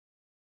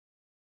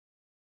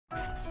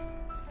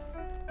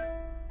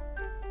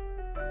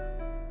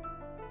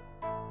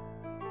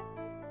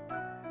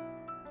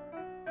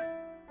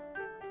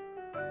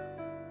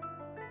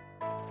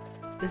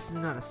This is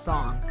not a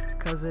song,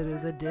 cause it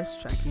is a diss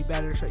track. You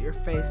better shut your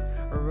face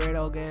or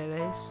it'll get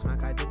a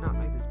smack. I did not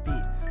make this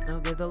beat, no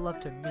give the love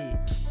to me.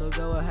 So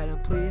go ahead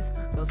and please,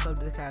 go sub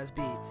to the Kaz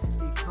Beats.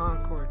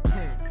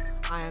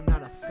 Sweetconcord10, I am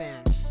not a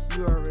fan.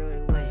 You are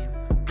really lame.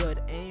 Good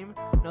aim?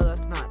 No,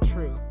 that's not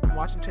true. I'm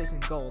watching Chasing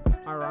Gold.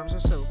 My rhymes are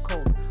so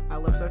cold. My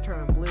lips are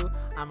turning blue.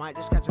 I might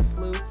just catch a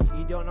flu.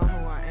 You don't know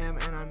who I am,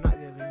 and I'm not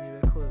giving you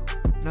a clue.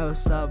 No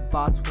sub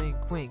bots, wink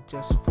wink.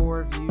 Just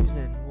 4 views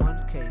and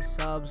 1K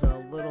subs. A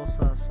little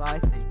sus, I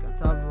think. A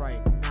sub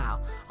right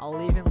now.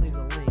 I'll even leave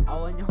the link.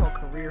 I'll end your whole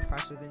career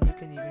faster than you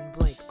can even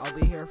blink. I'll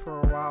be here for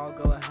a while.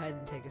 Go ahead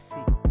and take a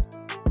seat.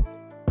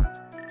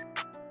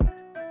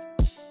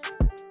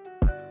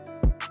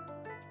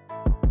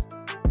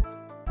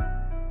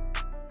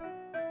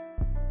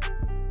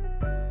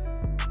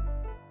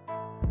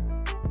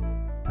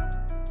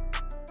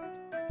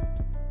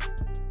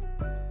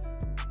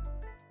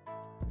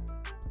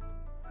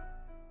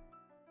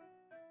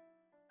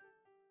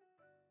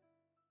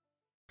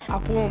 I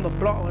pull on the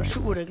block or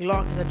shoot with a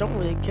Glock, cause I don't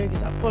really care,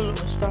 cause I pull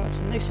it with stocks.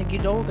 The next thing you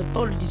know, I can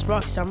throw to these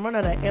rocks. I'm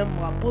running out of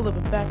ammo, I pull up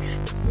and back.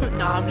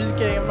 Nah, I'm just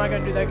kidding, I'm not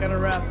gonna do that kind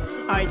of rap.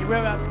 Alright, the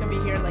real rap's gonna be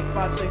here in like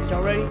 5 seconds,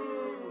 y'all ready?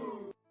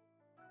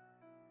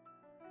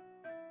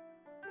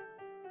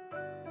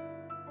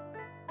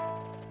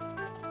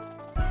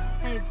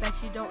 Hey, bet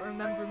you don't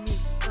remember me.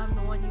 I'm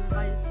the one you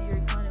invited to your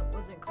clan, it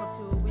wasn't close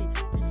to a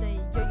week. You're saying,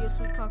 yo,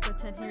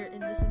 Sweetconcord10 here,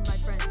 and this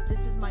is my friend.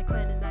 This is my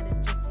clan, and that is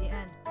just the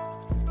end.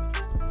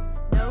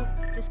 No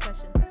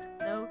discussion,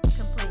 no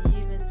complaint. You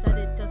even said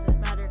it doesn't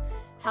matter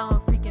how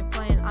I'm freaking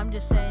playing. I'm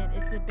just saying,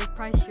 it's a big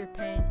price you're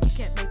paying. You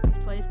can't make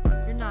these plays,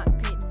 you're not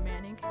Peyton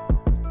Manning.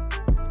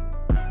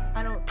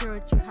 I don't care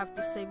what you have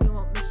to say, we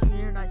won't miss you,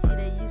 you're not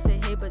C-Day. You say,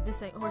 hey, but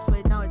this ain't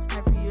horseplay, now it's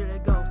time for you to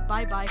go.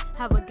 Bye-bye,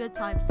 have a good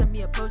time, send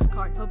me a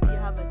postcard, hope you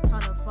have a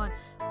ton of fun.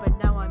 But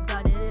now I'm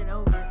done, it ain't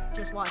over,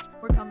 just watch,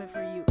 we're coming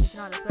for you, it's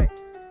not a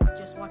threat,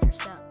 just watch your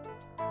step.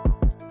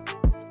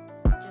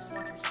 Just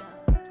watch your step.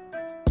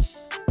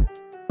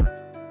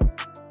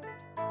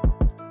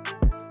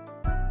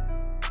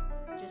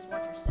 Just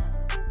watch your step.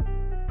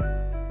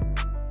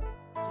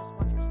 Just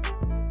watch your step.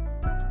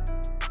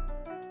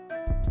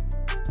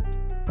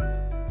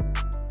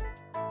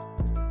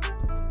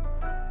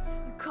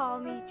 You call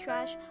me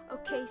trash?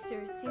 Okay,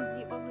 sir. Seems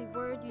the only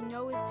word you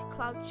know is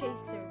cloud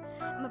chaser.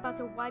 I'm about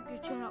to wipe your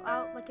channel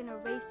out like an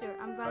eraser.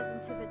 I'm rising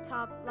to the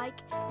top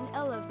like an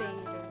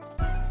elevator.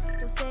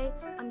 You'll say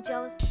I'm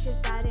jealous,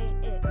 cause that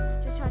ain't it.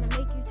 Just trying to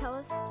make you tell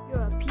us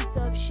you're a piece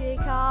of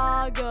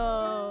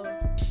Chicago.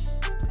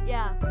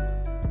 Yeah.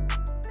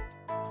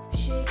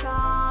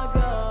 Chicago.